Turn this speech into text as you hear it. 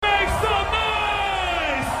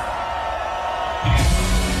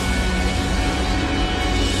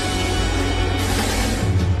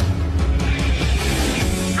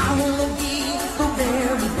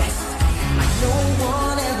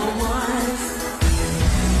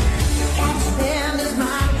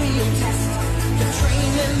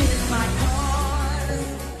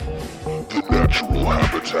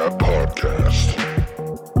Habitat Podcast.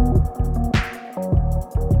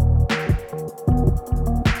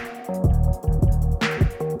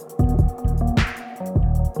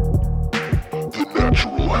 The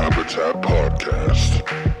Natural Habitat Podcast.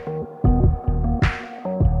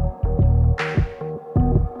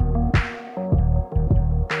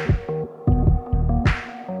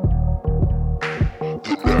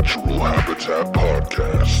 The Natural Habitat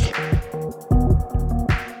Podcast.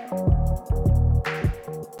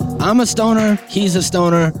 I'm a stoner, he's a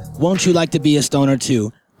stoner. Won't you like to be a stoner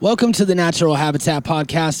too? Welcome to the Natural Habitat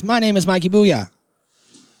Podcast. My name is Mikey Booyah.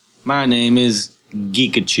 My name is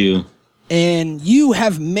Geekachu. And you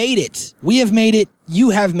have made it. We have made it.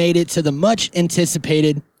 You have made it to the much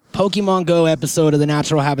anticipated Pokemon Go episode of the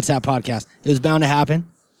Natural Habitat Podcast. It was bound to happen.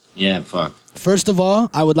 Yeah, fuck. First of all,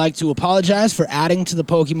 I would like to apologize for adding to the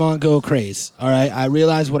Pokemon Go craze. All right, I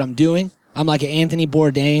realize what I'm doing. I'm like an Anthony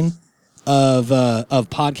Bourdain of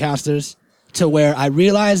podcasters, to where I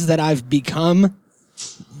realize that I've become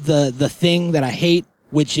the thing that I hate,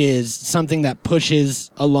 which is something that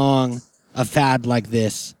pushes along a fad like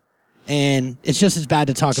this. And it's just as bad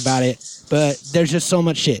to talk about it, but there's just so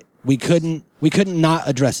much shit. We couldn't not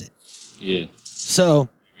address it. Yeah. So,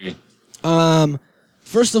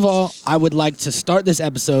 first of all, I would like to start this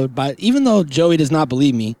episode by, even though Joey does not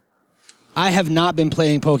believe me, I have not been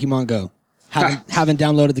playing Pokemon Go. Haven't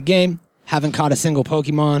downloaded the game. Haven't caught a single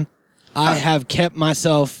Pokemon. I have kept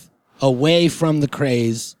myself away from the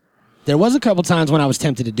craze. There was a couple times when I was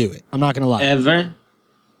tempted to do it. I'm not going to lie. Ever?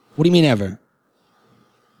 What do you mean ever?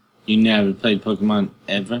 You never played Pokemon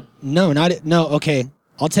ever? No, okay.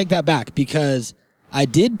 I'll take that back because I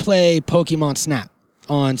did play Pokemon Snap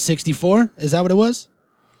on 64. Is that what it was?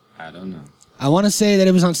 I don't know. I want to say that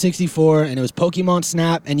it was on 64 and it was Pokemon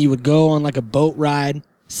Snap and you would go on like a boat ride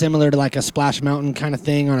similar to like a Splash Mountain kind of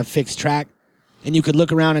thing on a fixed track. And you could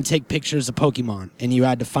look around and take pictures of Pokemon and you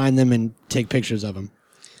had to find them and take pictures of them.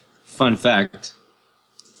 Fun fact.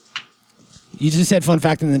 You just said fun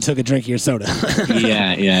fact and then took a drink of your soda.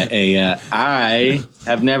 Yeah. I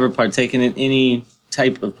have never partaken in any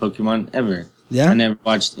type of Pokemon ever. Yeah? I never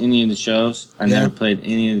watched any of the shows. I Yeah. never played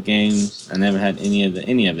any of the games. I never had any of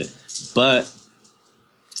it. But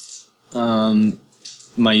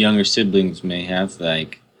my younger siblings may have,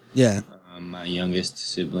 like Yeah. my youngest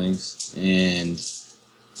siblings, and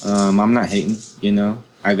I'm not hating, you know.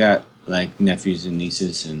 I got like nephews and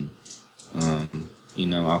nieces and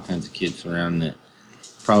all kinds of kids around that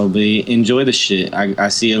probably enjoy the shit. I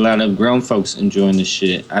see a lot of grown folks enjoying the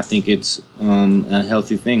shit. I think it's a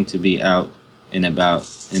healthy thing to be out and about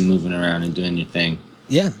and moving around and doing your thing.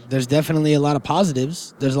 Yeah, there's definitely a lot of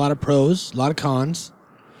positives. There's a lot of pros, a lot of cons.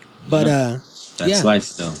 But That's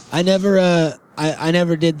life though. I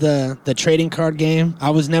never did the trading card game. I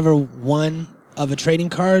was never one of a trading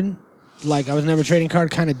card. Like, I was never a trading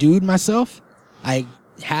card kind of dude myself. I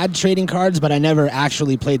had trading cards, but I never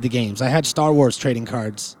actually played the games. I had Star Wars trading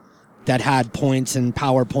cards that had points and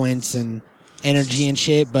power points and energy and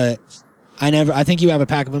shit, but I think you have a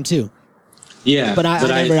pack of them too. Yeah, but I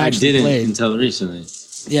never actually didn't played until recently.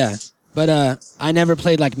 Yeah, but I never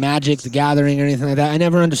played like Magic the Gathering or anything like that. I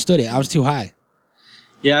never understood it. I was too high.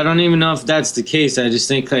 Yeah, I don't even know if that's the case. I just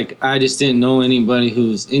think, like, I just didn't know anybody who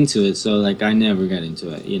was into it, so, like, I never got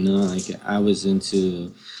into it, you know? Like, I was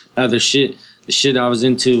into other shit. The shit I was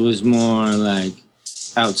into was more, like,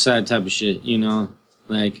 outside type of shit, you know?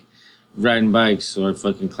 Like, riding bikes or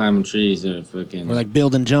fucking climbing trees or fucking... Or, like,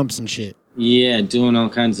 building jumps and shit. Yeah, doing all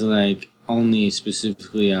kinds of, like, only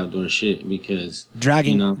specifically outdoor shit because...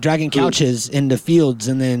 Dragging couches into fields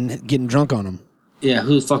and then getting drunk on them. Yeah,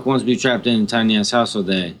 who the fuck wants to be trapped in a tiny-ass house all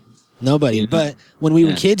day? Nobody. You know? But when we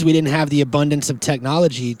were kids, we didn't have the abundance of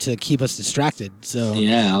technology to keep us distracted. So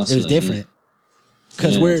also, it was different.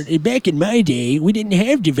 Because back in my day, we didn't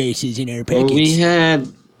have devices in our pockets.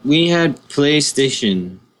 Well, we had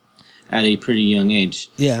PlayStation at a pretty young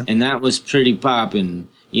age. Yeah. And that was pretty poppin',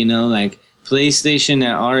 you know? Like, PlayStation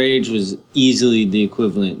at our age was easily the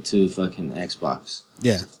equivalent to fucking Xbox.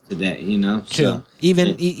 Yeah. Today, you know? True. So,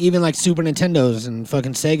 even like Super Nintendos and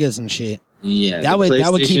fucking Segas and shit. Yeah. That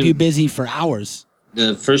would keep you busy for hours.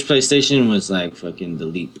 The first PlayStation was like fucking the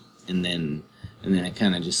leap, and then it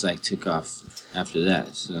kind of just like took off after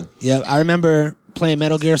that. So yeah, I remember playing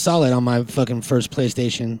Metal Gear Solid on my fucking first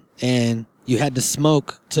PlayStation, and you had to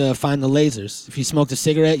smoke to find the lasers. If you smoked a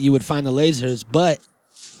cigarette, you would find the lasers, but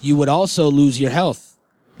you would also lose your health,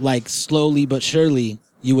 like slowly but surely.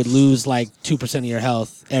 You would lose like 2% of your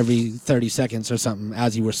health every 30 seconds or something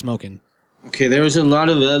as you were smoking. Okay, there was a lot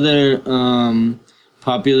of other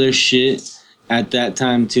popular shit at that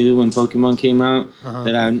time too, when Pokemon came out,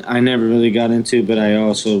 that I never really got into, but I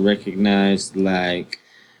also recognized like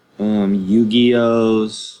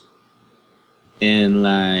Yu-Gi-Oh's and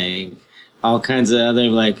like all kinds of other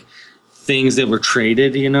like things that were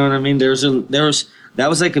traded. You know what I mean? There was that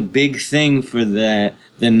was like a big thing for the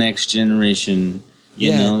next generation.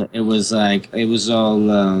 You know, it was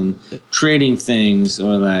all trading things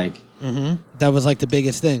or like. That was like the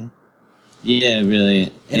biggest thing. Yeah,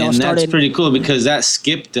 really. And that's pretty cool because that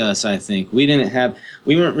skipped us, I think. We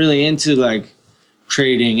weren't really into like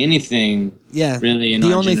trading anything. Yeah. Really in the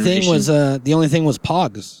our only generation. thing was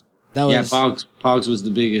Pogs. That was Pogs was the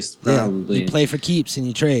biggest probably. You play for keeps and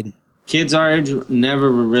you trade. Kids our age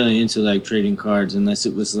never were really into like trading cards unless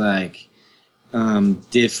it was like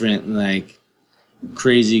different like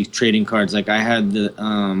crazy trading cards. Like I had the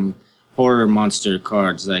horror monster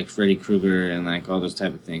cards like Freddy Krueger and like all those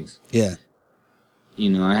type of things. Yeah. You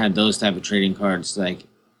know, I had those type of trading cards like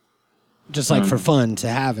just like for fun to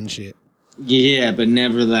have and shit. Yeah, but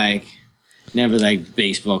never like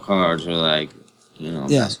baseball cards or like, you know.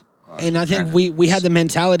 Yeah. And I think we had the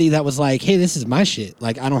mentality that was like, hey, this is my shit.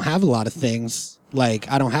 Like I don't have a lot of things. Like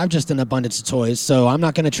I don't have just an abundance of toys, so I'm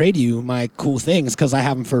not going to trade you my cool things cuz I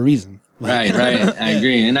have them for a reason. Like, right. I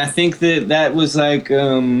agree. And I think that was like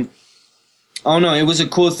oh no, it was a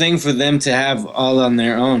cool thing for them to have all on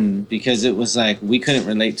their own because it was like we couldn't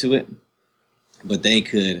relate to it, but they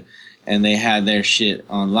could, and they had their shit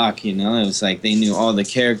on lock. You know, it was like they knew all the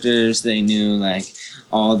characters, they knew like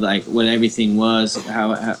all like what everything was,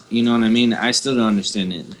 how you know what I mean. I still don't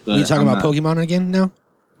understand it. But you talking about Pokemon again now?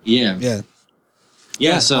 Yeah.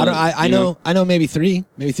 Yeah, so I know maybe three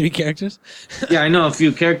characters. Yeah, I know a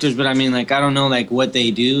few characters, but I mean, like, I don't know like what they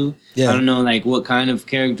do. Yeah. I don't know like what kind of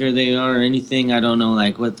character they are or anything. I don't know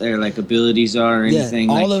like what their like abilities are or anything.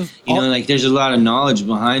 Like there's a lot of knowledge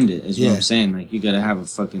behind it. Is what I'm saying. Like you got to have a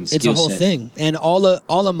fucking skill set. It's a whole thing, and all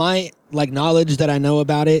of my like knowledge that I know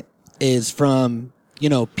about it is from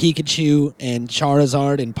Pikachu and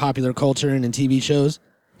Charizard and popular culture and in TV shows,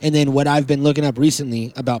 and then what I've been looking up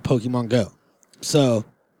recently about Pokemon Go. So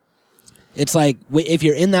it's like if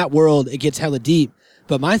you're in that world, it gets hella deep.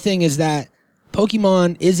 But my thing is that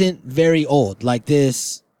Pokemon isn't very old. Like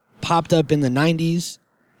this popped up in the 90s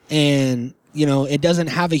and, it doesn't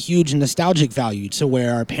have a huge nostalgic value to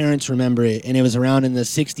where our parents remember it. And it was around in the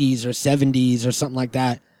 60s or 70s or something like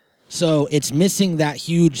that. So it's missing that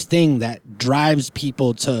huge thing that drives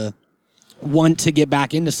people to want to get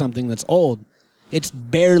back into something that's old. It's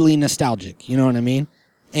barely nostalgic. You know what I mean?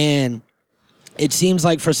 And it seems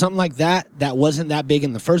like for something like that wasn't that big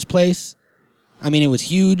in the first place. I mean, it was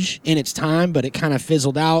huge in its time, but it kind of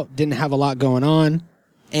fizzled out, didn't have a lot going on.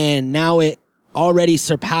 And now it already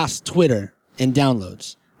surpassed Twitter in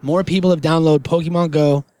downloads. More people have downloaded Pokemon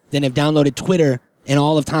Go than have downloaded Twitter in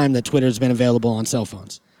all of time that Twitter's been available on cell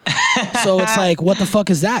phones. So it's like, what the fuck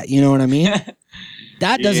is that? You know what I mean?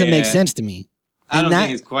 That doesn't make sense to me. I don't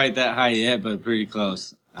think it's quite that high yet, but pretty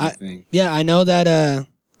close, I think. Yeah, I know that...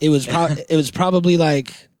 It was probably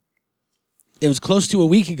like, it was close to a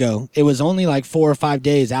week ago. It was only like 4 or 5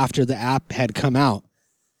 days after the app had come out.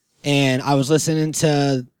 And I was listening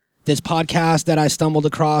to this podcast that I stumbled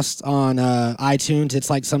across on iTunes. It's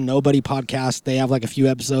like some nobody podcast. They have like a few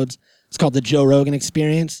episodes. It's called The Joe Rogan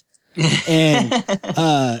Experience. And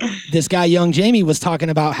this guy, Young Jamie, was talking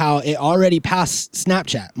about how it already passed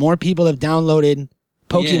Snapchat. More people have downloaded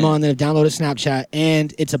Pokemon than have downloaded Snapchat.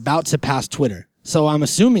 And it's about to pass Twitter. So I'm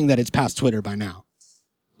assuming that it's past Twitter by now.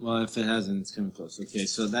 Well, if it hasn't, it's coming close. Okay,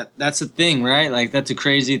 so that's a thing, right? Like that's a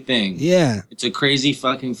crazy thing. Yeah, it's a crazy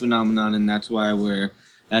fucking phenomenon, and that's why we're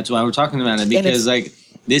talking about it because like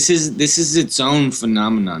this is its own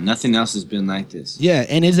phenomenon. Nothing else has been like this. Yeah,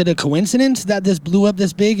 and is it a coincidence that this blew up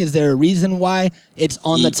this big? Is there a reason why it's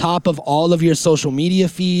on the top of all of your social media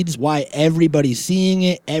feeds? Why everybody's seeing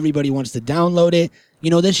it? Everybody wants to download it.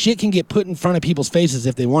 This shit can get put in front of people's faces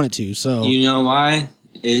if they wanted to. So you know why?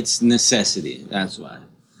 It's necessity. That's why.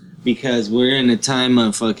 Because we're in a time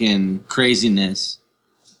of fucking craziness,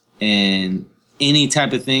 and any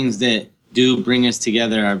type of things that do bring us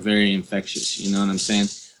together are very infectious. You know what I'm saying?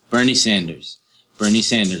 Bernie Sanders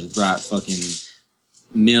brought fucking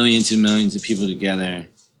millions and millions of people together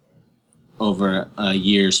over a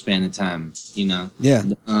year span of time. Yeah.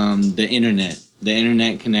 The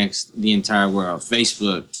internet connects the entire world.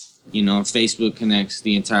 Facebook connects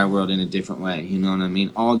the entire world in a different way. You know what I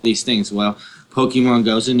mean? All these things. Well, Pokemon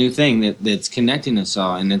Go is a new thing that's connecting us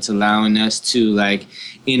all, and it's allowing us to like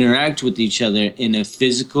interact with each other in a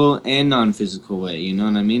physical and non-physical way. You know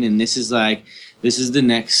what I mean? And this is the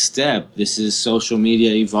next step. This is social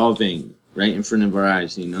media evolving right in front of our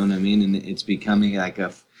eyes. You know what I mean? And it's becoming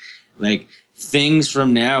like things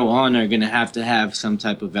from now on are gonna have to have some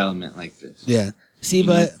type of element like this. Yeah. See, you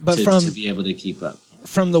know, but to be able to keep up.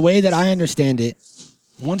 From the way that I understand it,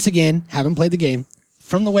 once again, haven't played the game.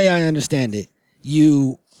 From the way I understand it,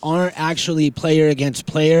 you aren't actually player against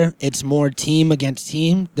player. It's more team against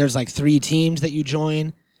team. There's like 3 teams that you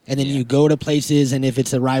join, and then you go to places, and if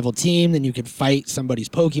it's a rival team, then you can fight somebody's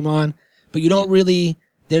Pokemon. But you don't really,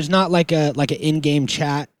 there's not like an in-game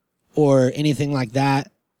chat or anything like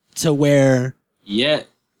that to where... Yeah.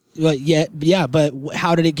 But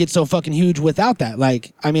how did it get so fucking huge without that?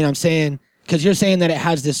 Like, I mean, I'm saying... Because you're saying that it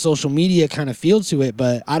has this social media kind of feel to it,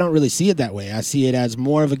 but I don't really see it that way. I see it as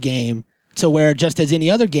more of a game to where just as any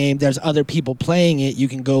other game, there's other people playing it. You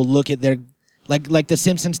can go look at their, like the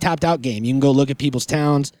Simpsons Tapped Out game. You can go look at people's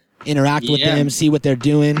towns, interact with them, see what they're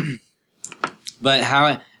doing. But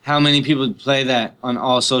how many people play that on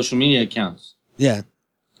all social media accounts? Yeah.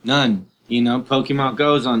 None. You know, Pokemon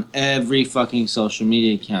Go's on every fucking social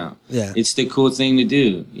media account. Yeah. It's the cool thing to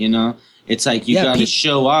do, you know? It's like you got to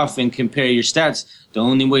show off and compare your stats. The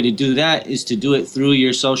only way to do that is to do it through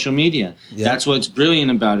your social media. Yeah. That's what's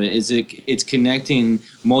brilliant about it. It's connecting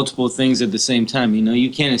multiple things at the same time. You know,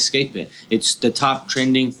 you can't escape it. It's the top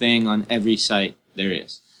trending thing on every site there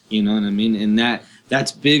is. You know what I mean? And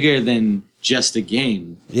that's bigger than just a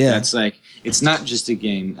game. Yeah. That's like, it's not just a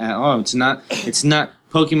game at all. It's not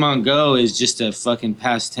Pokemon Go is just a fucking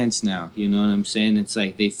past tense now. You know what I'm saying? It's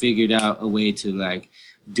like they figured out a way to like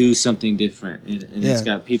do something different, and it's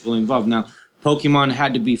got people involved. Now, Pokemon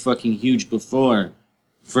had to be fucking huge before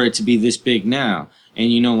for it to be this big now.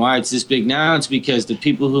 And you know why it's this big now? It's because the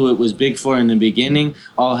people who it was big for in the beginning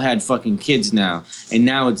all had fucking kids now. And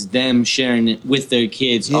now it's them sharing it with their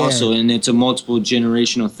kids also, and it's a multiple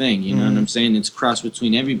generational thing. You know what I'm saying? It's cross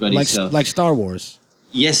between everybody. Like Star Wars.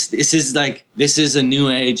 Yes, this is a new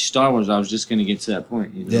age Star Wars. I was just gonna get to that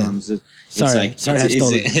point. You know,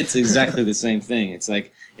 it's exactly the same thing.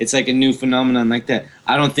 It's like a new phenomenon like that.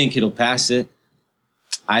 I don't think it'll pass it.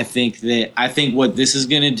 I think what this is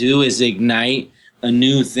gonna do is ignite a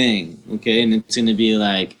new thing. Okay, and it's gonna be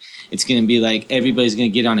like everybody's gonna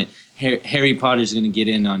get on it. Harry Potter's gonna get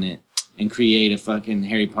in on it and create a fucking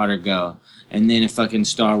Harry Potter Go, and then a fucking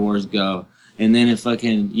Star Wars Go. And then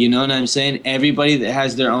you know what I'm saying? Everybody that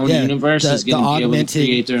has their own universe is going to be able to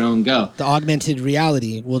create their own Go. The augmented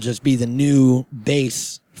reality will just be the new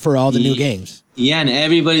base for all the new games. Yeah, and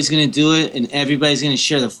everybody's going to do it, and everybody's going to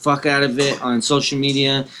share the fuck out of it on social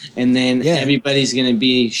media, and then everybody's going to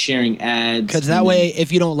be sharing ads. Because that way,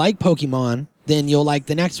 if you don't like Pokemon, then you'll like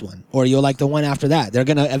the next one, or you'll like the one after that. They're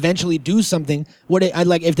going to eventually do something.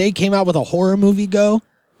 If they came out with a horror movie Go,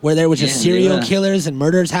 where there was just serial killers and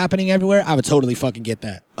murders happening everywhere, I would totally fucking get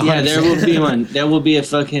that. 100%. Yeah, there will be one. There will be a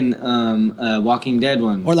fucking Walking Dead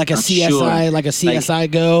one. Or like a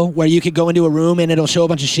CSI Go, where you could go into a room and it'll show a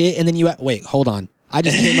bunch of shit, and then wait, hold on. I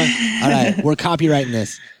just came all right, we're copywriting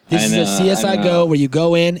this. This is a CSI Go where you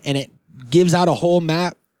go in and it gives out a whole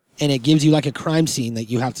map and it gives you like a crime scene that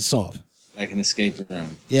you have to solve. Like an escape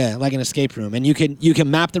room. Yeah, like an escape room. And you can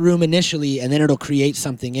map the room initially, and then it'll create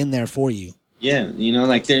something in there for you. Yeah, you know,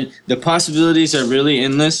 like the possibilities are really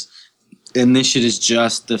endless, and this shit is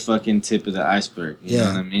just the fucking tip of the iceberg. You know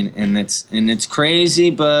what I mean? And it's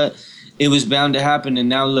crazy, but it was bound to happen. And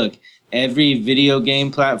now look, every video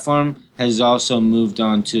game platform has also moved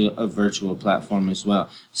on to a virtual platform as well.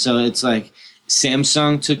 So it's like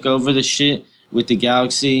Samsung took over the shit with the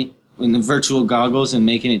Galaxy and the virtual goggles and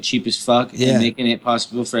making it cheap as fuck and making it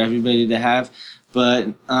possible for everybody to have. But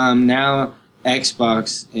now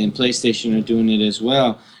Xbox and PlayStation are doing it as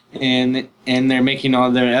well, and they're making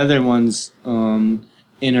all their other ones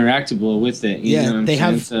interactable with it. You know what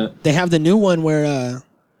I'm saying? They have the new one where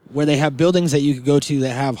they have buildings that you could go to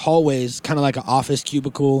that have hallways, kind of like an office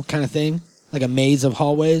cubicle kind of thing, like a maze of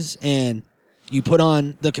hallways, and you put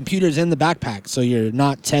on the computers in the backpack, so you're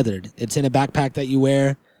not tethered. It's in a backpack that you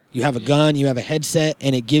wear. You have a gun, you have a headset,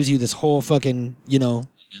 and it gives you this whole fucking, you know.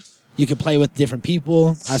 You could play with different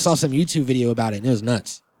people. I saw some YouTube video about it, and it was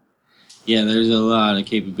nuts. Yeah, there's a lot of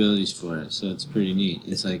capabilities for it, so it's pretty neat.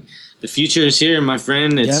 It's like the future is here, my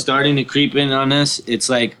friend. It's starting to creep in on us. It's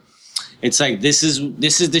like this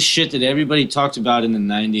is the shit that everybody talked about in the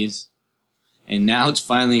 90s, and now it's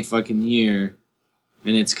finally fucking here,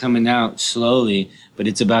 and it's coming out slowly, but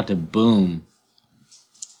it's about to boom.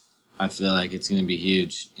 I feel like it's going to be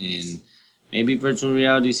huge, and maybe virtual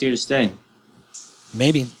reality is here to stay.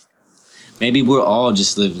 Maybe. maybe we're all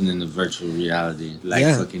just living in the virtual reality, like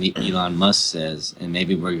Yeah. fucking Elon Musk says, and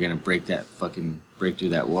maybe we're gonna break through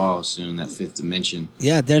that wall soon, that fifth dimension.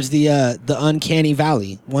 Yeah, there's the uncanny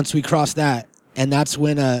valley. Once we cross that, and that's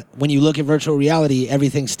when you look at virtual reality,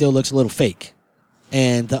 everything still looks a little fake.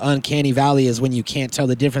 And the uncanny valley is when you can't tell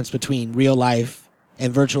the difference between real life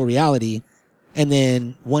and virtual reality. And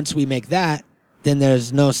then once we make that, then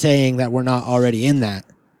there's no saying that we're not already in that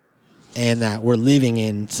and that we're living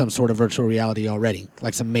in some sort of virtual reality already,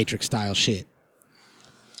 like some Matrix style shit.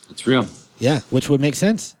 It's real. Yeah, which would make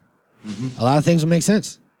sense. A lot of things would make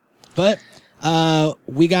sense. But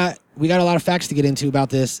we got a lot of facts to get into about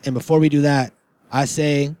this. And before we do that, I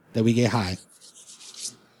say that we get high.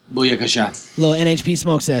 Booyakasha. Little NHP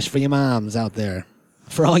smoke sesh for your moms out there.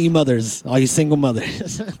 For all you mothers, all you single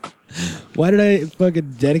mothers. Why did I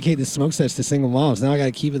fucking dedicate the smoke sesh to single moms? Now I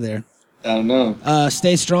gotta keep it there. I don't know.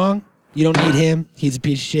 Stay strong. You don't need him. He's a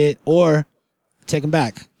piece of shit. Or take him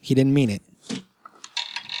back. He didn't mean it.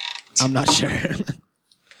 I'm not sure.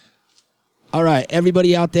 All right,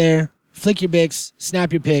 everybody out there, flick your bics,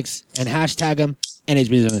 snap your pics, and hashtag them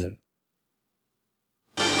NHP.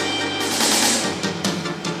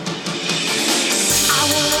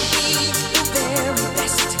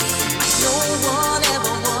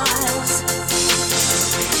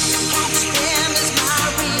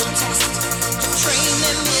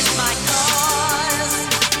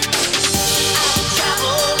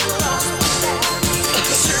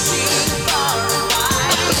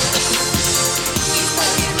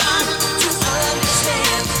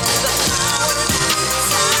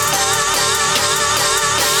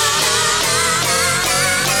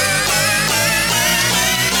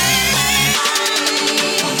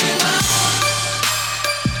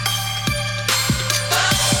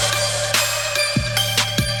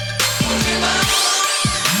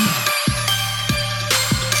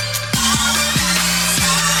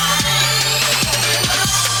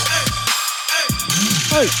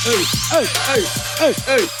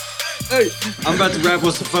 Hey. I'm about to rap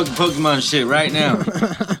on some fucking Pokemon shit right now.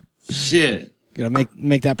 Shit. Gotta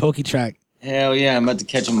make that pokey track. Hell yeah, I'm about to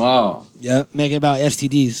catch them all. Yep, make it about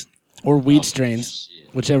STDs or weed strains,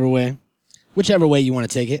 shit. whichever way you want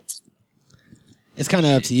to take it. It's kind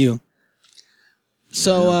of up to you.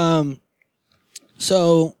 So,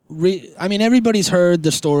 I mean, everybody's heard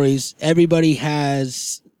the stories. Everybody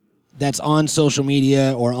that's on social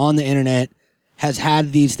media or on the internet has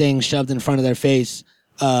had these things shoved in front of their face.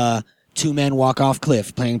 2 men walk off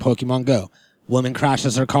cliff playing Pokemon Go. Woman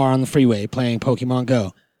crashes her car on the freeway playing Pokemon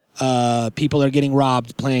Go. People are getting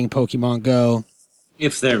robbed playing Pokemon Go.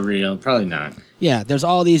 If they're real, probably not. Yeah, there's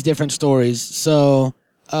all these different stories. So,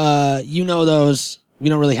 you know those. We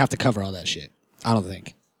don't really have to cover all that shit. I don't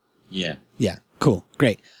think. Yeah. Yeah, cool,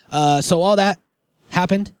 great. So all that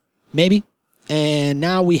happened, maybe. And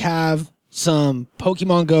now we have some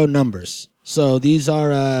Pokemon Go numbers. So these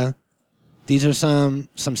are some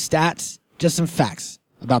stats, just some facts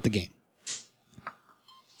about the game.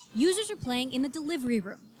 Users are playing in the delivery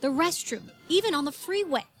room, the restroom, even on the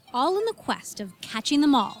freeway, all in the quest of catching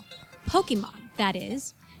them all. Pokemon, that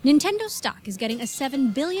is. Nintendo stock is getting a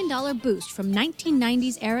 $7 billion boost from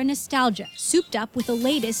 1990s era nostalgia, souped up with the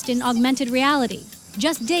latest in augmented reality.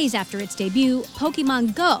 Just days after its debut,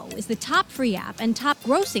 Pokemon Go is the top free app and top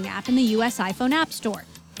grossing app in the US iPhone App Store.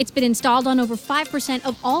 It's been installed on over 5%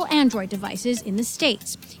 of all Android devices in the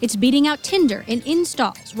States. It's beating out Tinder in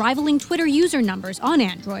installs, rivaling Twitter user numbers on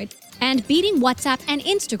Android, and beating WhatsApp and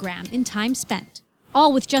Instagram in time spent.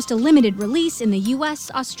 All with just a limited release in the US,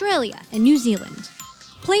 Australia, and New Zealand.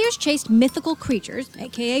 Players chased mythical creatures,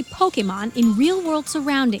 aka Pokemon, in real-world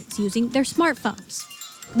surroundings using their smartphones.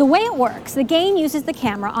 The way it works, the game uses the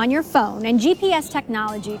camera on your phone and GPS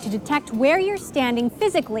technology to detect where you're standing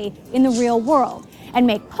physically in the real world and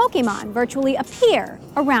make Pokemon virtually appear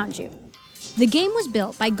around you. The game was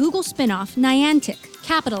built by Google spin-off Niantic,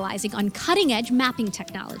 capitalizing on cutting-edge mapping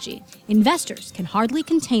technology. Investors can hardly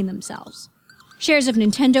contain themselves. Shares of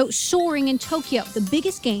Nintendo soaring in Tokyo, the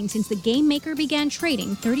biggest gain since the game maker began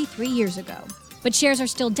trading 33 years ago. But shares are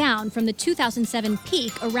still down from the 2007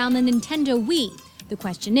 peak around the Nintendo Wii. The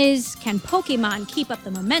question is, can Pokemon keep up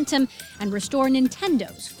the momentum and restore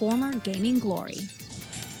Nintendo's former gaming glory?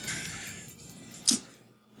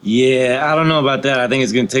 Yeah, I don't know about that. I think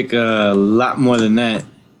it's going to take a lot more than that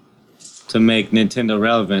to make Nintendo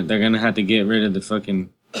relevant. They're going to have to get rid of the fucking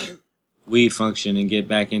Wii function and get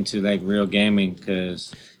back into like real gaming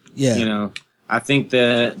because, you know, I think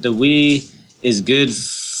the Wii is good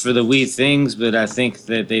for the Wii things, but I think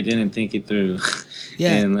that they didn't think it through.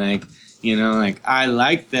 Yeah. And like, you know, like I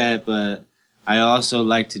like that, but I also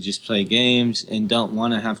like to just play games and don't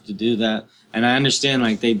want to have to do that. And I understand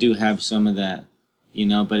like they do have some of that, you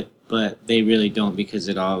know, but they really don't, because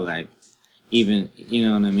it all like, even, you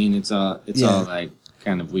know what I mean? It's all like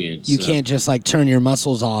kind of weird. You can't just like turn your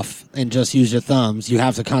muscles off and just use your thumbs. You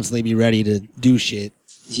have to constantly be ready to do shit.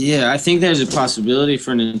 Yeah, I think there's a possibility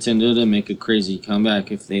for Nintendo to make a crazy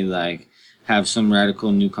comeback if they like have some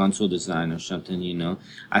radical new console design or something, you know.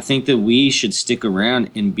 I think that we should stick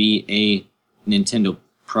around and be a Nintendo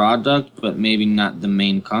product, but maybe not the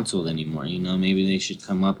main console anymore, you know. Maybe they should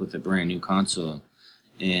come up with a brand new console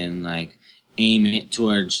and like aim it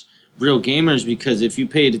towards real gamers, because if you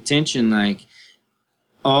paid attention, like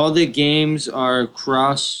all the games are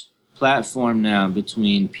cross platform now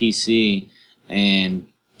between PC and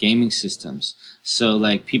gaming systems. So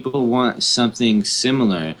like people want something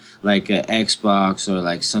similar, like a Xbox or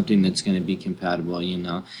like something that's going to be compatible, you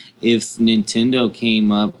know. If Nintendo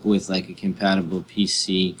came up with like a compatible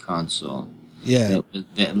PC console,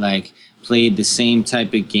 that like played the same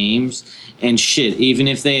type of games and shit, even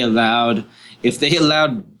if they allowed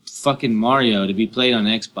fucking Mario to be played on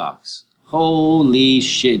Xbox, holy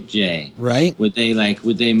shit, Jay. Right? Would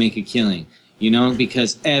they make a killing? You know,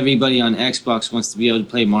 because everybody on Xbox wants to be able to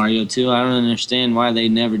play Mario too. I don't understand why they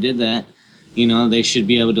never did that. You know, they should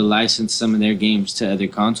be able to license some of their games to other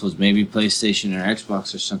consoles, maybe PlayStation or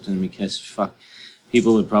Xbox or something, because fuck,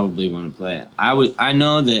 people would probably want to play it. I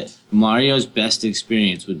know that Mario's best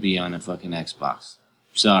experience would be on a fucking Xbox.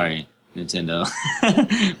 Sorry, Nintendo.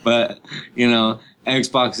 But, you know,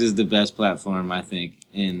 Xbox is the best platform, I think,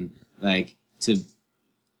 and like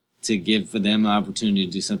to give for them an opportunity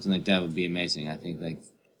to do something like that would be amazing. I think, like,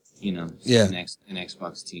 you know, an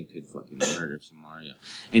Xbox team could fucking murder some Mario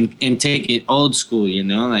and take it old school, you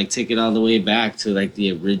know, like take it all the way back to like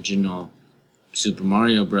the original Super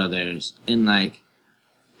Mario Brothers, and like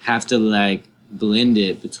have to like blend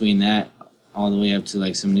it between that all the way up to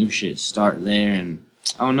like some new shit. Start there, and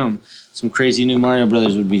I don't know, some crazy new Mario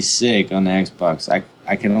Brothers would be sick on the Xbox.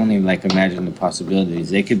 I can only like imagine the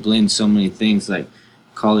possibilities. They could blend so many things. Like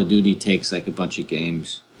Call of Duty takes like a bunch of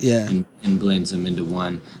games and blends them into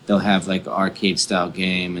one. They'll have like an arcade style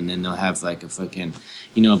game, and then they'll have like a fucking,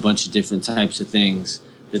 you know, a bunch of different types of things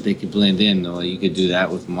that they could blend in. Though you could do that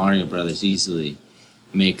with Mario Brothers easily.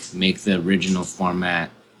 Make the original format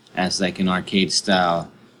as like an arcade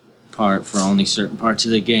style part for only certain parts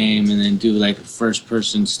of the game, and then do like a first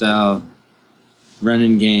person style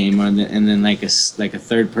running game, and then like a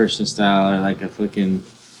third person style, or like a fucking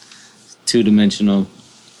 2-dimensional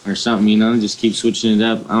or something, you know, just keep switching it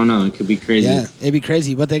up. I don't know, it could be crazy. Yeah, it'd be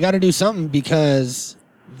crazy, but they got to do something, because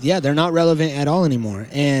they're not relevant at all anymore.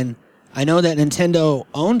 And I know that Nintendo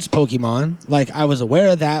owns Pokemon, like I was aware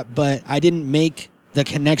of that, but I didn't make the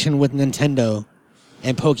connection with Nintendo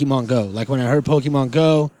and Pokemon Go. Like when I heard Pokemon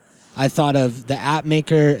Go, I thought of the app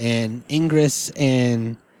maker and Ingress,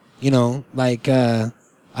 and you know, like I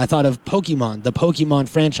thought of Pokemon, the Pokemon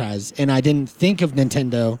franchise, and I didn't think of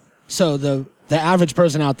Nintendo. So the average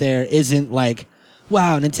person out there isn't like,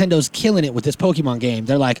 wow, Nintendo's killing it with this Pokemon game.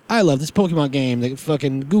 They're like, I love this Pokemon game that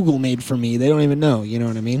fucking Google made for me. They don't even know, you know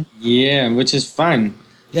what I mean? Yeah, which is fine.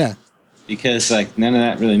 Yeah. Because like none of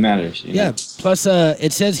that really matters. You know? Plus,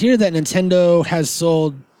 it says here that Nintendo has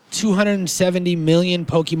sold 270 million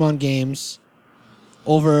Pokemon games,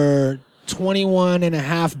 over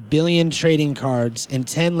 21.5 billion trading cards in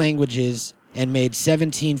 10 languages, and made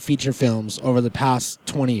 17 feature films over the past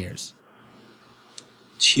 20 years.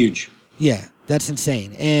 It's huge. Yeah, that's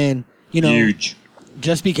insane. And, you know, huge.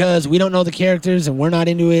 Just because we don't know the characters and we're not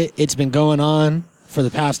into it, it's been going on for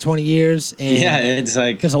the past 20 years. And yeah, it's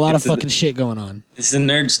like... there's a lot of fucking shit going on. It's the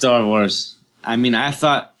nerd Star Wars. I mean, I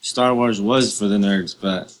thought Star Wars was for the nerds,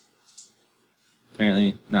 but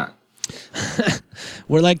apparently not.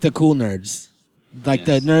 We're like the cool nerds. Like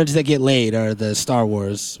the nerds that get laid are the Star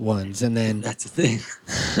Wars ones, and then that's the thing.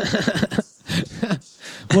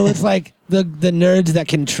 Well, it's like the nerds that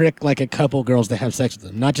can trick like a couple girls to have sex with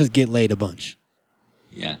them, not just get laid a bunch.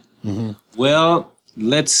 Yeah. Mm-hmm. Well,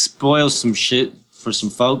 let's spoil some shit for some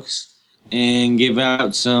folks and give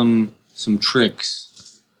out some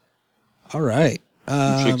tricks. All right.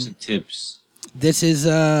 Some tricks and tips. This is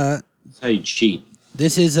That's how you cheat.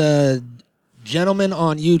 This is a gentleman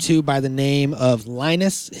on YouTube by the name of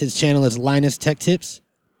Linus. His channel is Linus Tech Tips.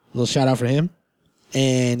 A little shout out for him.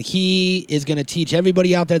 And he is going to teach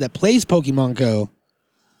everybody out there that plays Pokemon Go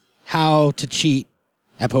how to cheat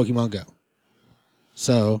at Pokemon Go.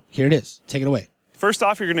 So here it is. Take it away. First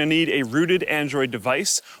off, you're going to need a rooted Android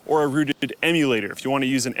device or a rooted emulator. If you want to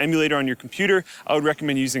use an emulator on your computer, I would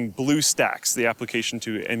recommend using BlueStacks, the application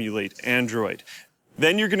to emulate Android.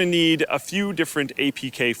 Then you're going to need a few different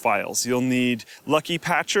APK files. You'll need Lucky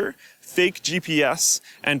Patcher, Fake GPS,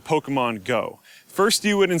 and Pokemon Go. First,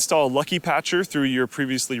 you would install Lucky Patcher through your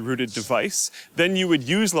previously rooted device. Then you would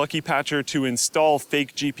use Lucky Patcher to install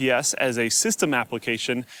Fake GPS as a system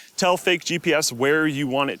application, tell Fake GPS where you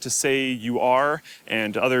want it to say you are,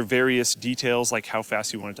 and other various details like how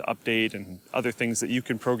fast you want it to update and other things that you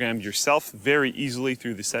can program yourself very easily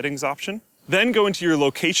through the settings option. Then go into your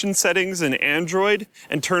location settings in Android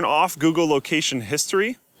and turn off Google Location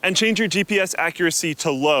History. And change your GPS accuracy to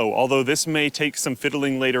low, although this may take some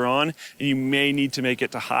fiddling later on, and you may need to make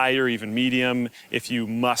it to high or even medium if you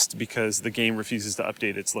must, because the game refuses to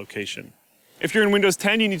update its location. If you're in Windows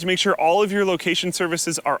 10, you need to make sure all of your location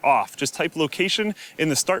services are off. Just type location in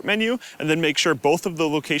the start menu, and then make sure both of the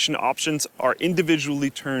location options are individually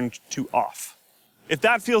turned to off. If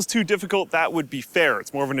that feels too difficult, that would be fair.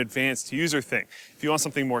 It's more of an advanced user thing. If you want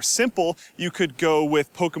something more simple, you could go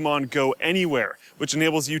with Pokemon Go Anywhere, which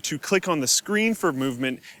enables you to click on the screen for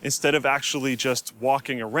movement instead of actually just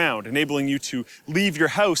walking around, enabling you to leave your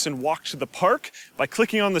house and walk to the park by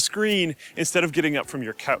clicking on the screen instead of getting up from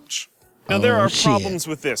your couch. Now, there are problems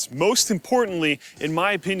with this. Most importantly, in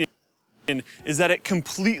my opinion, is that it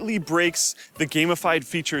completely breaks the gamified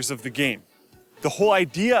features of the game. The whole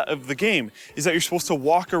idea of the game is that you're supposed to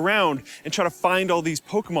walk around and try to find all these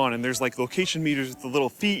Pokemon, and there's like location meters with the little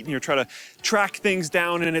feet, and you're trying to track things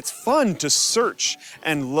down, and it's fun to search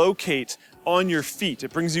and locate on your feet.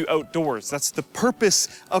 It brings you outdoors. That's the purpose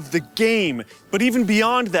of the game. But even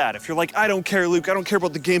beyond that, if you're like, I don't care, Luke, I don't care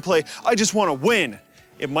about the gameplay, I just want to win,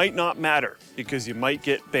 it might not matter because you might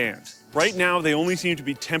get banned. Right now, they only seem to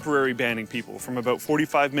be temporary banning people from about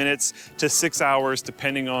 45 minutes to 6 hours,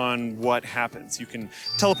 depending on what happens. You can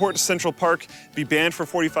teleport to Central Park, be banned for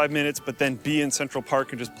 45 minutes, but then be in Central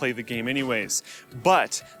Park and just play the game anyways.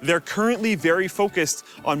 But they're currently very focused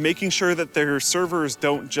on making sure that their servers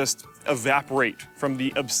don't just evaporate from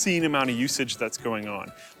the obscene amount of usage that's going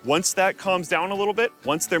on. Once that calms down a little bit,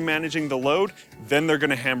 once they're managing the load, then they're going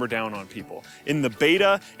to hammer down on people. In the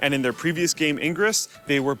beta and in their previous game Ingress,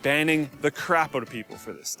 they were banning the crap out of people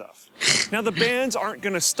for this stuff. Now, the bans aren't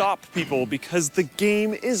going to stop people because the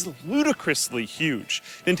game is ludicrously huge.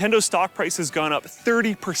 Nintendo stock price has gone up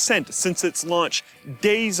 30% since its launch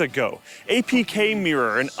days ago. APK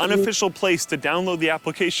Mirror, an unofficial place to download the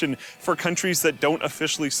application for countries that don't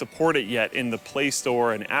officially support it yet in the Play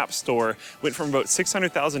Store and App Store, went from about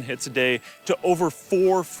 600,000 hits a day to over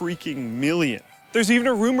 4 freaking million. There's even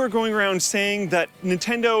a rumor going around saying that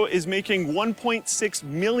Nintendo is making $1.6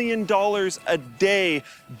 million a day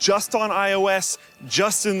just on iOS,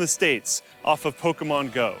 just in the States, off of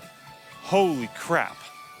Pokemon Go. Holy crap.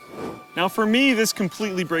 Now, for me, this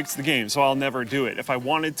completely breaks the game, so I'll never do it. If I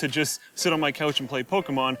wanted to just sit on my couch and play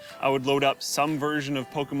Pokemon, I would load up some version of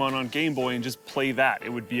Pokemon on Game Boy and just play that. It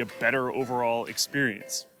would be a better overall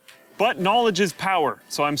experience. But knowledge is power,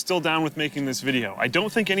 so I'm still down with making this video. I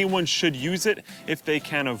don't think anyone should use it if they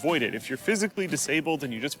can avoid it. If you're physically disabled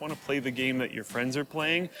and you just want to play the game that your friends are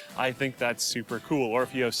playing, I think that's super cool. Or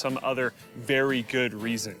if you have some other very good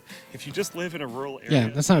reason. If you just live in a rural area... Yeah,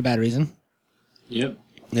 that's not a bad reason. Yep.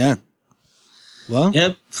 Yeah. Well?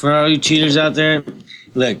 Yep, for all you cheaters out there,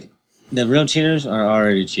 look, the real cheaters are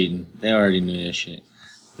already cheating. They already knew this shit.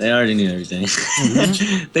 They already knew everything.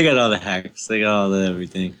 Mm-hmm. They got all the hacks. They got all the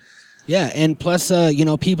everything. Yeah, and plus,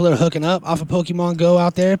 people are hooking up off of Pokemon Go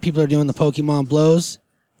out there. People are doing the Pokemon blows.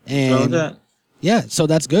 And yeah, so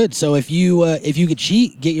that's good. So if you could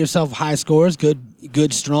cheat, get yourself high scores,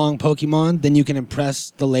 good strong Pokemon, then you can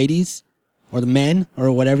impress the ladies or the men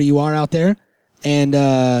or whatever you are out there, and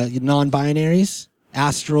non-binaries,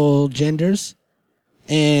 astral genders,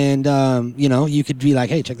 and you could be like,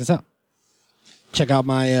 hey, check this out. Check out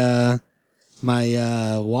my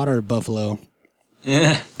water buffalo.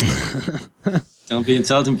 Yeah. Don't be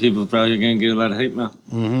insulting people, bro. You're going to get a lot of hate mail.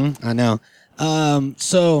 Mm-hmm. I know.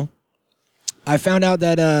 So I found out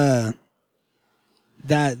that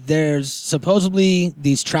there's supposedly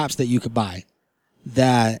these traps that you could buy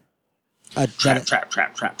that attract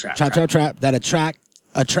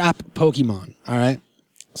Pokemon. All right.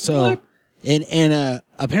 So and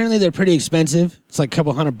apparently they're pretty expensive. It's like a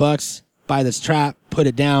couple $100. Buy this trap, put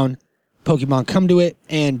it down. Pokemon come to it,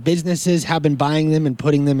 and businesses have been buying them and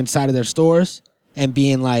putting them inside of their stores and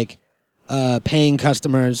being like, paying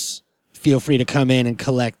customers, feel free to come in and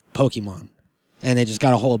collect Pokemon. And they just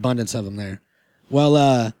got a whole abundance of them there.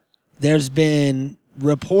 Well, there's been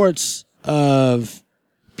reports of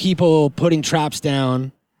people putting traps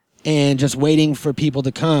down and just waiting for people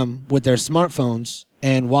to come with their smartphones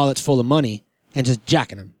and wallets full of money and just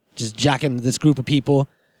jacking them. Just jacking this group of people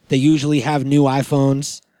They usually have new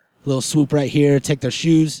iPhones, little swoop right here, take their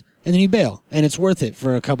shoes, and then you bail. And it's worth it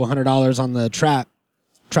for a couple $100 on the trap.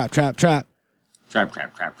 Trap.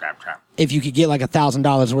 If you could get like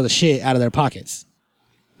 $1,000 worth of shit out of their pockets.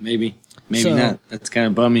 Maybe So- not. That's kind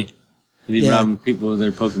of bummy. To be Yeah. robbing people with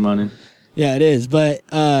their Pokemon in. Yeah, it is. But,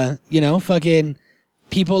 fucking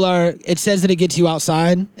people are, it says that it gets you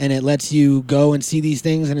outside and it lets you go and see these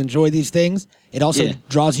things and enjoy these things. It also Yeah.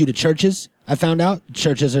 draws you to churches. I found out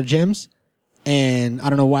churches are gyms, and I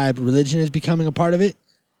don't know why religion is becoming a part of it.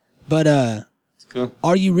 But, It's cool.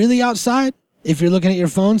 are you really outside? If you're looking at your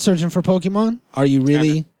phone searching for Pokemon, are you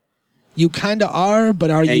really? You kind of are,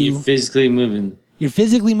 but are Hey, you? you're physically moving. You're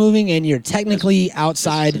physically moving, and you're technically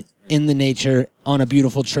outside in the nature on a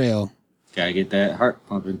beautiful trail. Gotta get that heart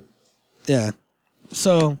pumping. Yeah.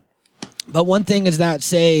 So, but one thing is that,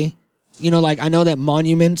 say, I know that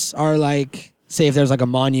monuments are like, say if there's like a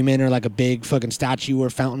monument or like a big fucking statue or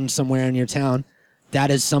fountain somewhere in your town, that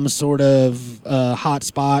is some sort of hot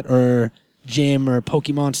spot or gym or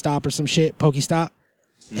Pokemon stop or some shit, Pokestop.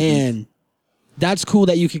 And that's cool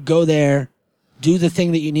that you could go there, do the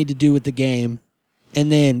thing that you need to do with the game, and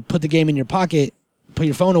then put the game in your pocket, put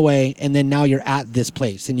your phone away, and then now you're at this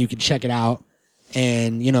place and you can check it out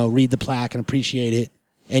and, read the plaque and appreciate it,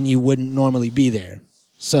 and you wouldn't normally be there.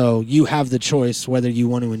 So you have the choice whether you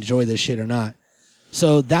want to enjoy this shit or not.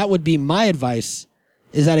 So that would be my advice,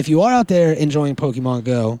 is that if you are out there enjoying Pokemon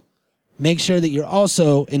Go, make sure that you're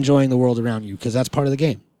also enjoying the world around you, because that's part of the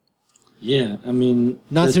game. Yeah, I mean,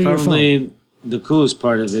 Not that's through your probably the coolest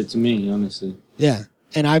part of it to me, honestly. Yeah.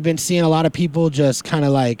 And I've been seeing a lot of people just kind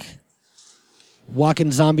of like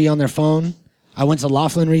walking zombie on their phone. I went to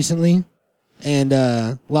Laughlin recently, and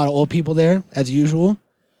a lot of old people there, as usual.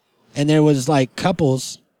 And there was like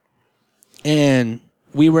couples, and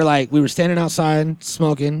we were standing outside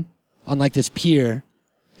smoking on like this pier,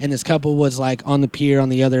 and this couple was like on the pier on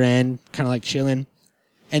the other end, kind of like chilling.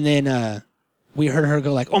 And then we heard her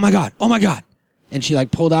go like, oh my God. And she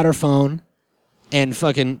like pulled out her phone and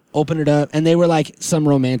fucking opened it up, and they were like some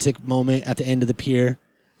romantic moment at the end of the pier.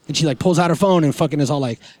 And she like pulls out her phone and fucking is all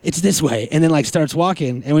like, it's this way, and then like starts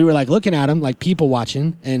walking. And we were like looking at them, like people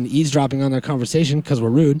watching and eavesdropping on their conversation because we're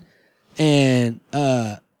rude. And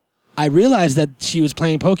I realized that she was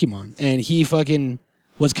playing Pokemon, and he fucking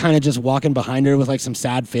was kind of just walking behind her with like some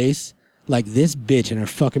sad face, like, this bitch and her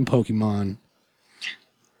fucking Pokemon.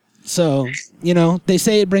 So, they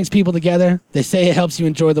say it brings people together. They say it helps you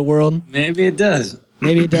enjoy the world. Maybe it does.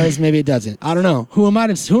 Maybe it does, maybe it doesn't. I don't know. Who am I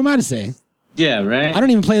to say? Yeah, right? I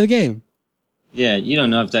don't even play the game. Yeah, you don't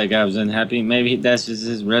know if that guy was unhappy. Maybe that's just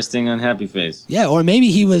his resting unhappy face. Yeah, or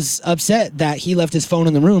maybe he was upset that he left his phone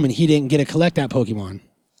in the room and he didn't get to collect that Pokemon.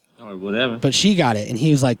 Or whatever. But she got it, and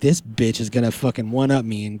he was like, this bitch is gonna fucking one-up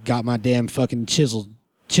me, and got my damn fucking Chisel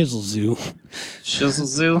Zoo. Shizzle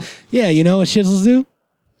Zoo? Yeah, you know a Chisel Zoo?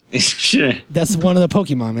 Sure. That's one of the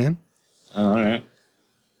Pokemon, man. All right.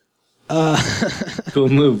 Cool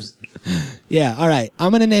moves. Yeah, all right.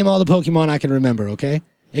 I'm going to name all the Pokemon I can remember, okay?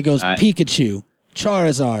 It goes All right. Pikachu,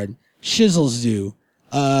 Charizard, Shizzle Zoo,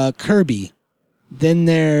 Kirby. Then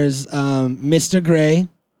there's Mr. Gray,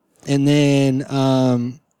 and then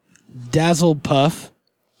Dazzlepuff.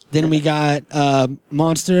 Then we got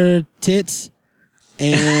Monster Tits,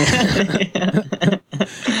 and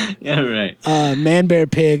Yeah, right. Man Bear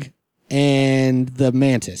Pig, and the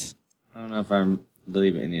Mantis. I don't know if I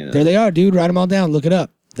believe any of that. There they are, dude. Write them all down. Look it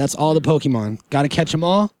up. That's all the Pokemon. Got to catch them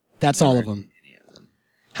all. That's all of them.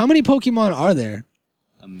 How many Pokemon are there?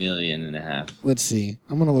 1.5 million. Let's see.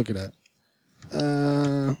 I'm going to look it up.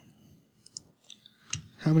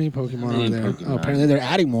 How many Pokemon are there? Pokemon? Oh, apparently they're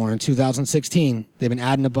adding more in 2016. They've been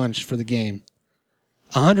adding a bunch for the game.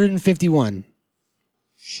 151.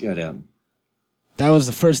 Shut up. That was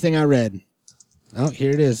the first thing I read. Oh,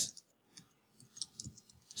 here it is.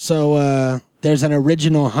 So there's an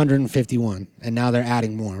original 151, and now they're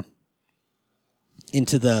adding more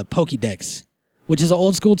into the Pokédex, which is an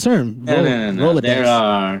old school term. No. Rolodex. There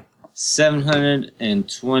are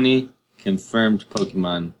 720 confirmed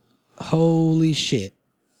Pokemon. Holy shit.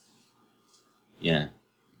 Yeah.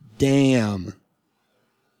 Damn.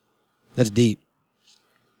 That's deep.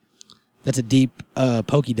 That's a deep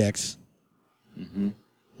Pokédex.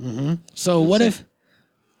 So what if...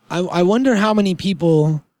 I wonder how many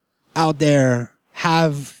people out there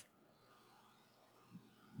have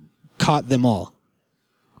caught them all.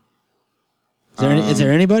 Is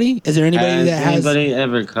there anybody? Is there anybody that has... anybody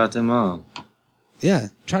ever caught them all? Yeah,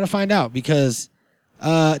 try to find out, because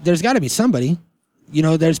there's got to be somebody.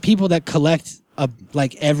 There's people that collect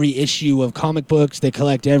like every issue of comic books. They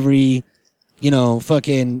collect every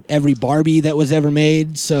fucking every Barbie that was ever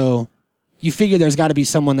made. So you figure there's got to be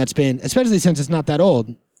someone that's been, especially since it's not that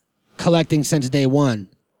old, collecting since day one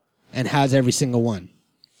and has every single one.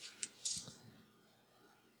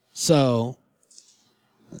 So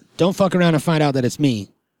don't fuck around and find out that it's me.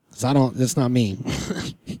 Because it's not me.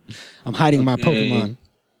 I'm hiding my Pokemon.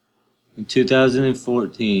 In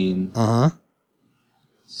 2014,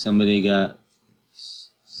 somebody had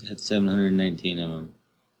 719 of them.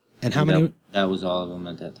 And how many? That was all of them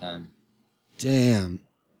at that time. Damn.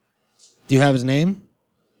 Do you have his name?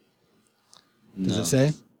 Does it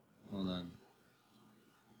say? Hold on.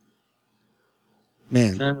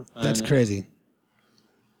 Man, that's crazy.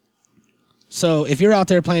 So if you're out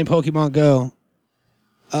there playing Pokemon Go,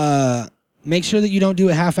 make sure that you don't do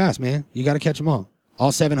it half-assed, man. You got to catch them all.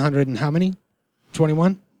 All 700 and how many?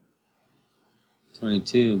 21?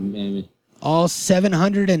 22, maybe. All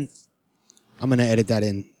 700 and... I'm going to edit that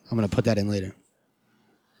in. I'm going to put that in later.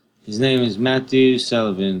 His name is Matthew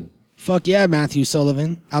Sullivan. Fuck yeah, Matthew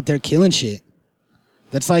Sullivan. Out there killing shit.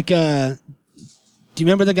 That's like, do you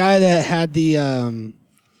remember the guy that had the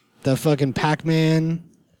fucking Pac-Man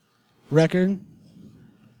record?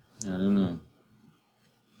 I don't know.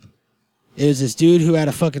 It was this dude who had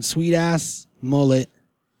a fucking sweet-ass mullet,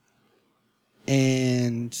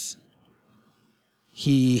 and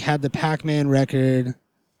he had the Pac-Man record,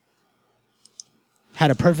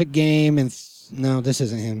 had a perfect game, and no, this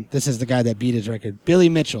isn't him. This is the guy that beat his record. Billy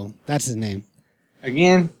Mitchell. That's his name.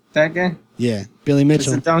 Again? That guy? Yeah, Billy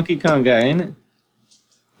Mitchell. It's the Donkey Kong guy, ain't it?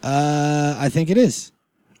 I think it is.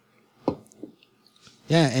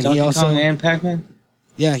 Yeah, and Donkey he also... Kong and Pac-Man?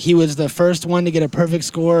 Yeah, he was the first one to get a perfect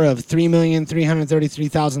score of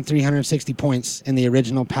 3,333,360 points in the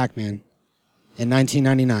original Pac-Man in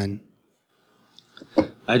 1999.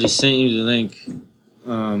 I just sent you the link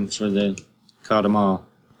for the Caught 'em All.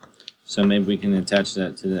 So maybe we can attach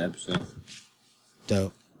that to the episode.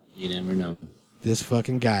 Dope. You never know. This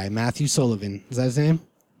fucking guy, Matthew Sullivan. Is that his name?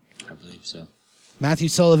 I believe so. Matthew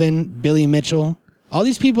Sullivan, Billy Mitchell. All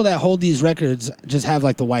these people that hold these records just have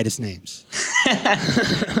like the whitest names.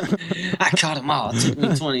 I caught them all. It took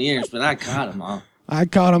me 20 years, but I caught them all. I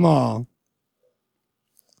caught them all.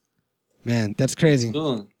 Man, that's crazy.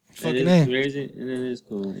 Cool. Fucking it is A. crazy, and it is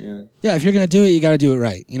cool, yeah. Yeah, if you're going to do it, you got to do it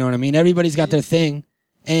right. You know what I mean? Everybody's got their thing.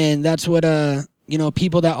 And that's what,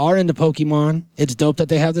 people that are into Pokemon, it's dope that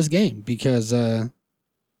they have this game because, they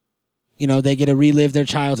get to relive their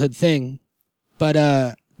childhood thing.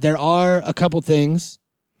 But there are a couple things,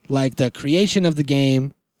 like the creation of the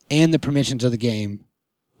game and the permissions of the game,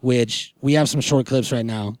 which we have some short clips right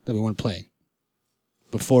now that we want to play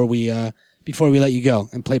before we let you go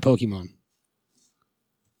and play Pokemon.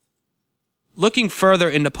 Looking further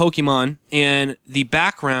into Pokemon and the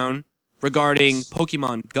background regarding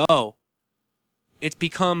Pokemon Go, it's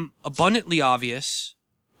become abundantly obvious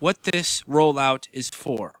what this rollout is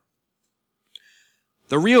for.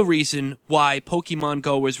 The real reason why Pokemon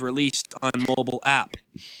Go was released on mobile app.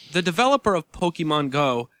 The developer of Pokemon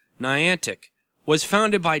Go, Niantic, was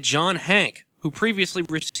founded by John Hank, who previously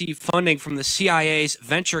received funding from the CIA's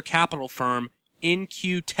venture capital firm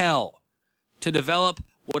In-Q-Tel to develop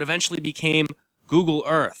what eventually became Google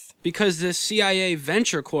Earth. Because the CIA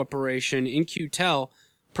venture corporation, In-Q-Tel,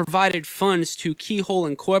 provided funds to Keyhole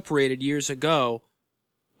Incorporated years ago,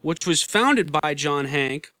 which was founded by John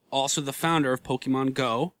Hank, also the founder of Pokemon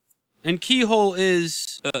Go. And Keyhole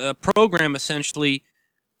is a program, essentially,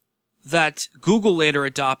 that Google later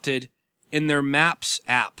adopted in their Maps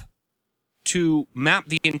app to map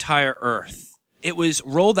the entire Earth. It was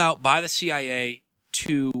rolled out by the CIA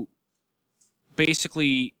to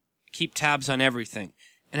basically keep tabs on everything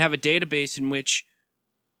and have a database in which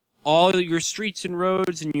all your streets and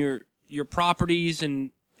roads and your properties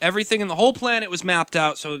and everything in the whole planet was mapped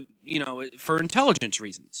out, so, for intelligence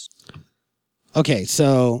reasons. Okay,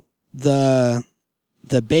 so the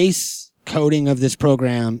base coding of this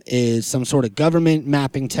program is some sort of government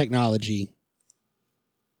mapping technology.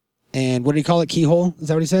 And what did he call it? Keyhole? Is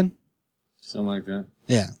that what he said? Something like that.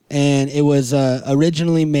 Yeah. And it was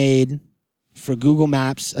originally made for Google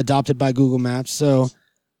Maps, adopted by Google Maps. So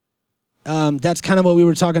that's kind of what we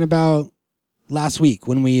were talking about last week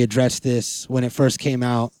when we addressed this, when it first came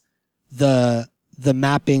out, the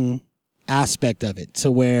mapping aspect of it.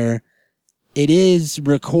 So where it is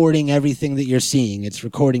recording everything that you're seeing. It's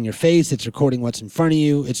recording your face. It's recording what's in front of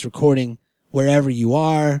you. It's recording wherever you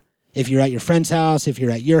are. If you're at your friend's house, if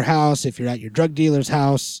you're at your house, if you're at your drug dealer's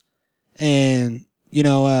house. And,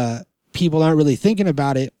 people aren't really thinking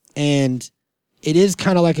about it. And it is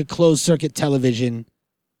kind of like a closed circuit television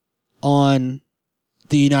on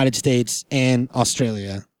the United States and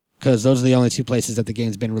Australia because those are the only two places that the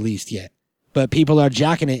game's been released yet. But people are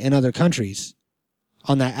jacking it in other countries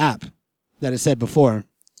on that app that I said before,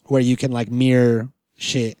 where you can like mirror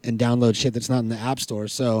shit and download shit that's not in the App Store.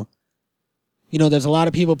 So, you know, there's a lot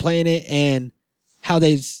of people playing it, and how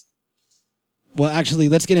well, actually,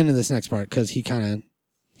 let's get into this next part because he kind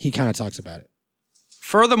of talks about it.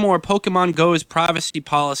 Furthermore, Pokemon Go's privacy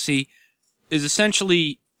policy is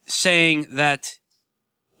essentially saying that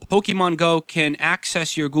Pokemon Go can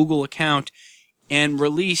access your Google account and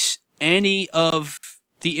release any of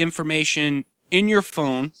the information in your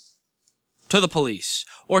phone to the police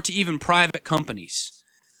or to even private companies.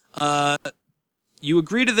 You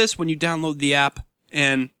agree to this when you download the app,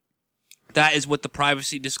 and that is what the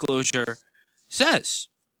privacy disclosure says.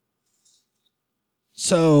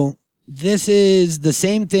 So this is the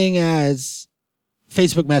same thing as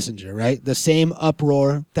Facebook Messenger, right? The same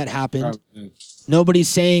uproar that happened. Nobody's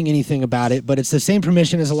saying anything about it, but it's the same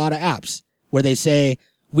permission as a lot of apps where they say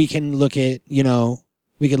we can look at, you know,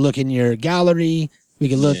 we can look in your gallery, we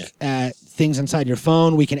can look at things inside your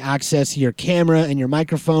phone, we can access your camera and your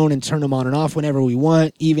microphone and turn them on and off whenever we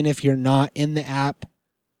want, even if you're not in the app.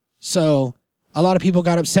 So a lot of people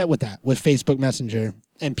got upset with that, with Facebook Messenger,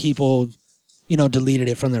 and people, you know, deleted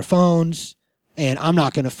it from their phones, and I'm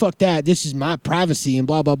not going to fuck that. This is my privacy and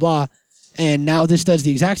blah, blah, blah. And now this does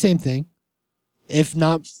the exact same thing, if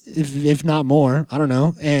not more, I don't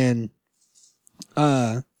know. And,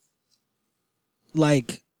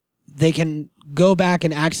 like, they can go back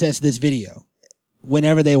and access this video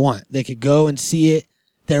whenever they want. They could go and see it.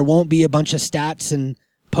 There won't be a bunch of stats and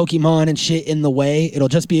Pokemon and shit in the way. It'll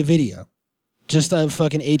just be a video. Just a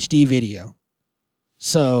fucking HD video.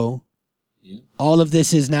 So all of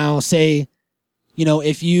this is now, say, you know,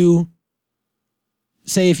 if you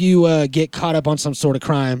get caught up on some sort of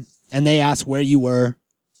crime and they ask where you were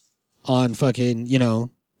on fucking, you know,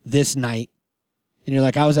 this night, and you're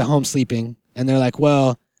like, I was at home sleeping, and they're like,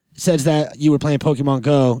 well, it says that you were playing Pokemon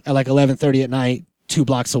Go at like 11:30 at night, 2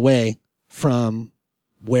 blocks away from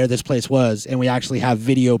where this place was, and we actually have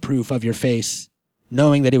video proof of your face,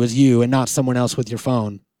 knowing that it was you and not someone else with your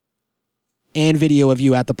phone, and video of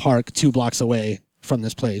you at the park 2 blocks away from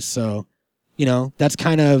this place. So, you know, that's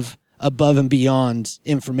kind of above and beyond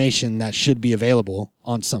information that should be available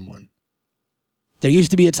on someone. There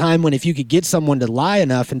used to be a time when if you could get someone to lie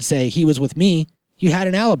enough and say he was with me, you had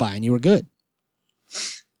an alibi and you were good.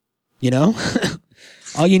 You know?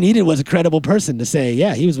 All you needed was a credible person to say,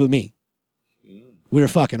 yeah, he was with me. We were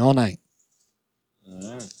fucking all night.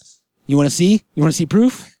 You want to see? You want to see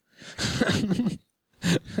proof?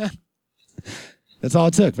 That's all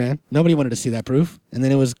it took, man. Nobody wanted to see that proof. And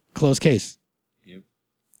then it was closed case. Yep.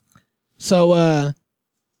 So,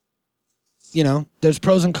 you know, there's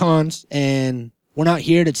pros and cons, and we're not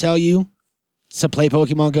here to tell you to play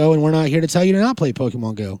Pokemon Go, and we're not here to tell you to not play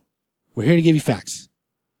Pokemon Go. We're here to give you facts.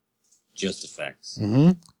 Just the facts.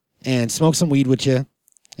 Mm-hmm. And smoke some weed with you,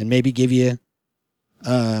 and maybe give you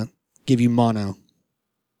mono,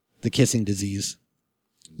 the kissing disease.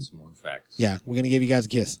 And some more facts. Yeah, we're going to give you guys a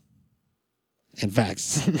kiss. And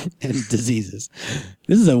facts. And diseases.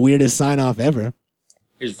 This is the weirdest sign-off ever.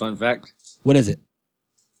 Here's a fun fact. What is it?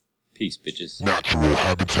 Peace, bitches. Natural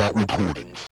Habitat Recordings.